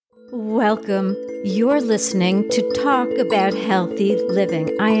Welcome. You're listening to Talk About Healthy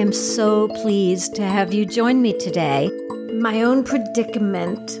Living. I am so pleased to have you join me today. My own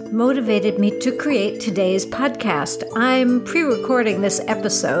predicament motivated me to create today's podcast. I'm pre-recording this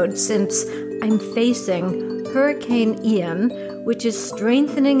episode since I'm facing Hurricane Ian, which is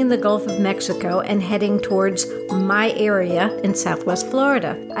strengthening in the Gulf of Mexico and heading towards my area in Southwest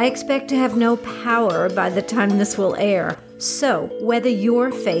Florida. I expect to have no power by the time this will air. So, whether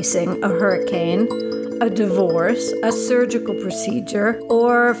you're facing a hurricane, a divorce, a surgical procedure,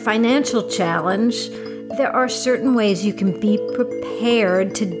 or financial challenge, there are certain ways you can be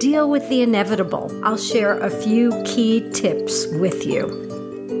prepared to deal with the inevitable. I'll share a few key tips with you.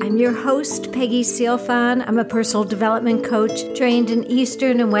 I'm your host, Peggy Sealfan. I'm a personal development coach trained in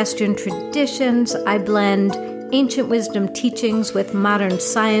Eastern and Western traditions. I blend ancient wisdom teachings with modern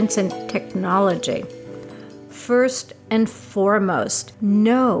science and technology. First and foremost,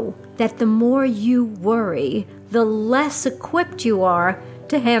 know that the more you worry, the less equipped you are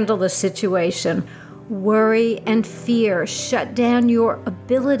to handle the situation. Worry and fear shut down your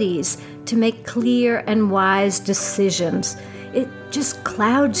abilities to make clear and wise decisions. It just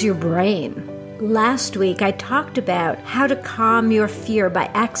clouds your brain. Last week, I talked about how to calm your fear by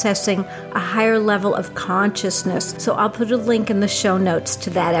accessing a higher level of consciousness, so I'll put a link in the show notes to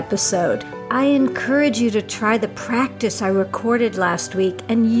that episode. I encourage you to try the practice I recorded last week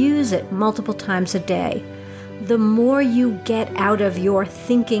and use it multiple times a day. The more you get out of your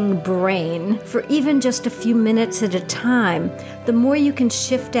thinking brain for even just a few minutes at a time, the more you can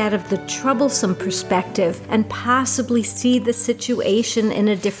shift out of the troublesome perspective and possibly see the situation in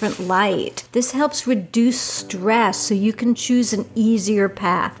a different light. This helps reduce stress so you can choose an easier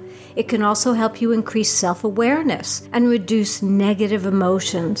path. It can also help you increase self-awareness and reduce negative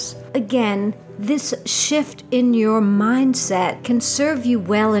emotions. Again, this shift in your mindset can serve you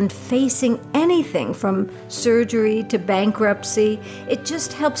well in facing anything from surgery to bankruptcy. It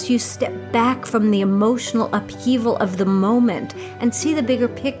just helps you step back from the emotional upheaval of the moment and see the bigger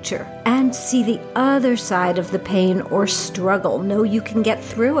picture and see the other side of the pain or struggle. Know you can get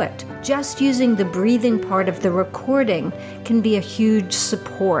through it. Just using the breathing part of the recording can be a huge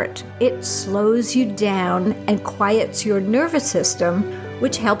support. It slows you down and quiets your nervous system,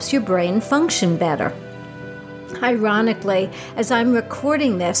 which helps your brain function better. Ironically, as I'm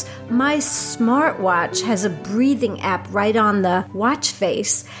recording this, my smartwatch has a breathing app right on the watch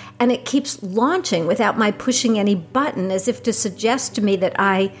face, and it keeps launching without my pushing any button, as if to suggest to me that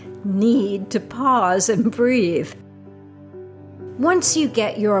I need to pause and breathe. Once you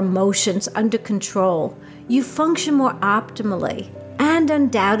get your emotions under control, you function more optimally. And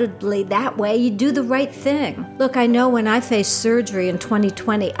undoubtedly, that way you do the right thing. Look, I know when I faced surgery in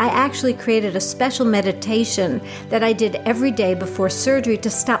 2020, I actually created a special meditation that I did every day before surgery to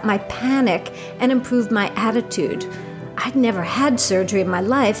stop my panic and improve my attitude. I'd never had surgery in my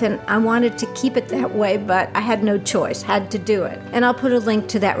life, and I wanted to keep it that way, but I had no choice, had to do it. And I'll put a link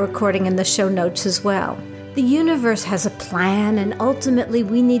to that recording in the show notes as well. The universe has a plan, and ultimately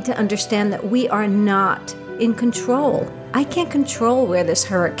we need to understand that we are not in control. I can't control where this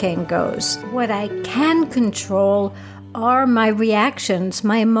hurricane goes. What I can control are my reactions,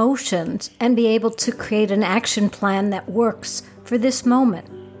 my emotions, and be able to create an action plan that works for this moment.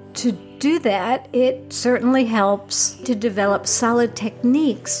 To do that, it certainly helps to develop solid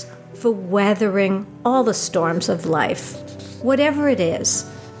techniques for weathering all the storms of life. Whatever it is,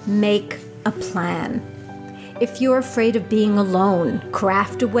 make a plan. If you're afraid of being alone,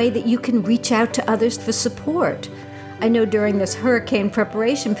 craft a way that you can reach out to others for support. I know during this hurricane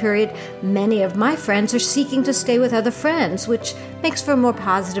preparation period, many of my friends are seeking to stay with other friends, which makes for a more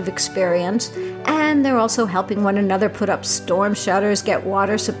positive experience, and they're also helping one another put up storm shutters, get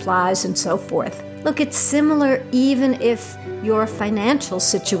water supplies, and so forth. Look, it's similar even if your financial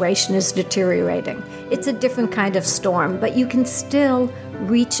situation is deteriorating. It's a different kind of storm, but you can still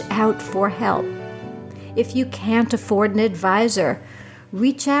reach out for help. If you can't afford an advisor,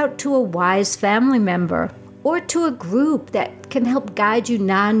 reach out to a wise family member or to a group that can help guide you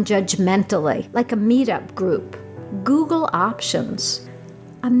non-judgmentally, like a meetup group. Google options.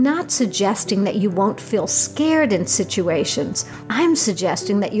 I'm not suggesting that you won't feel scared in situations. I'm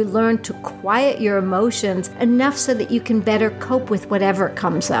suggesting that you learn to quiet your emotions enough so that you can better cope with whatever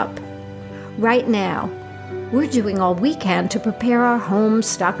comes up. Right now, we're doing all we can to prepare our homes,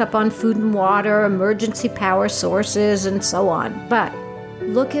 stock up on food and water, emergency power sources, and so on. But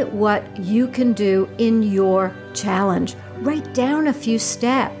look at what you can do in your challenge. Write down a few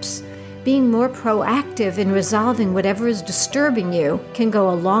steps. Being more proactive in resolving whatever is disturbing you can go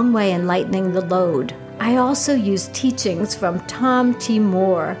a long way in lightening the load. I also use teachings from Tom T.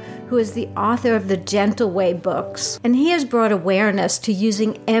 Moore, who is the author of the Gentle Way books, and he has brought awareness to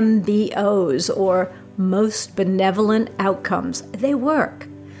using MBOs, or most benevolent outcomes. They work.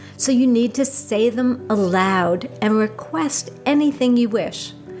 So you need to say them aloud and request anything you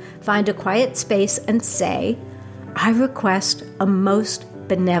wish. Find a quiet space and say, I request a most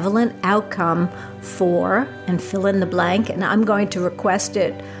benevolent outcome for, and fill in the blank, and I'm going to request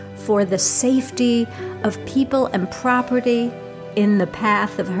it for the safety of people and property in the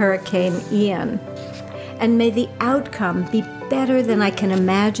path of Hurricane Ian. And may the outcome be better than I can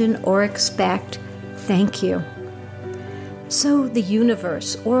imagine or expect. Thank you. So the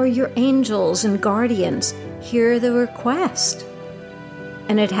universe or your angels and guardians hear the request.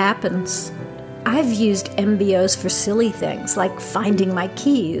 And it happens. I've used MBOs for silly things like finding my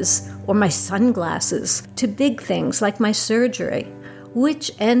keys or my sunglasses, to big things like my surgery,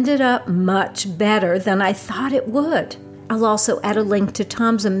 which ended up much better than I thought it would. I'll also add a link to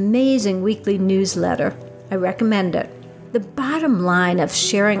Tom's amazing weekly newsletter. I recommend it. The bottom line of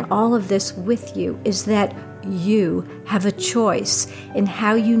sharing all of this with you is that you have a choice in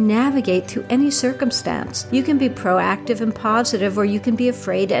how you navigate through any circumstance. You can be proactive and positive, or you can be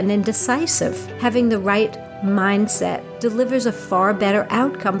afraid and indecisive. Having the right mindset delivers a far better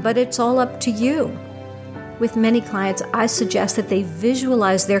outcome, but it's all up to you. With many clients, I suggest that they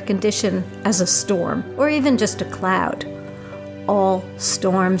visualize their condition as a storm, or even just a cloud. All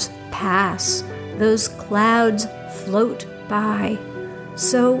storms pass. Those clouds float by.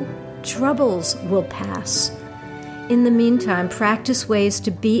 So troubles will pass. In the meantime, practice ways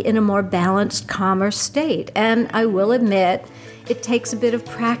to be in a more balanced, calmer state. And I will admit, it takes a bit of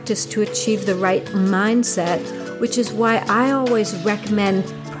practice to achieve the right mindset, which is why I always recommend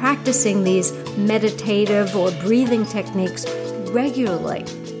practicing these meditative or breathing techniques regularly.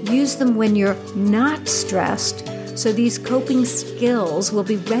 Use them when you're not stressed, so these coping skills will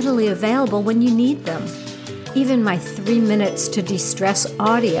be readily available when you need them. Even my 3 minutes to de-stress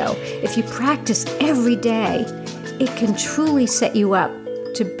audio, if you practice every day, it can truly set you up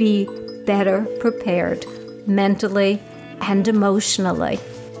to be better prepared mentally and emotionally.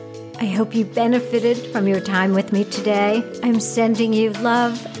 I hope you benefited from your time with me today. I'm sending you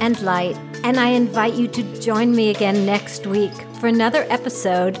love and light, and I invite you to join me again next week for another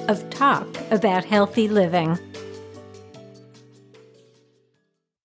episode of Talk About Healthy Living.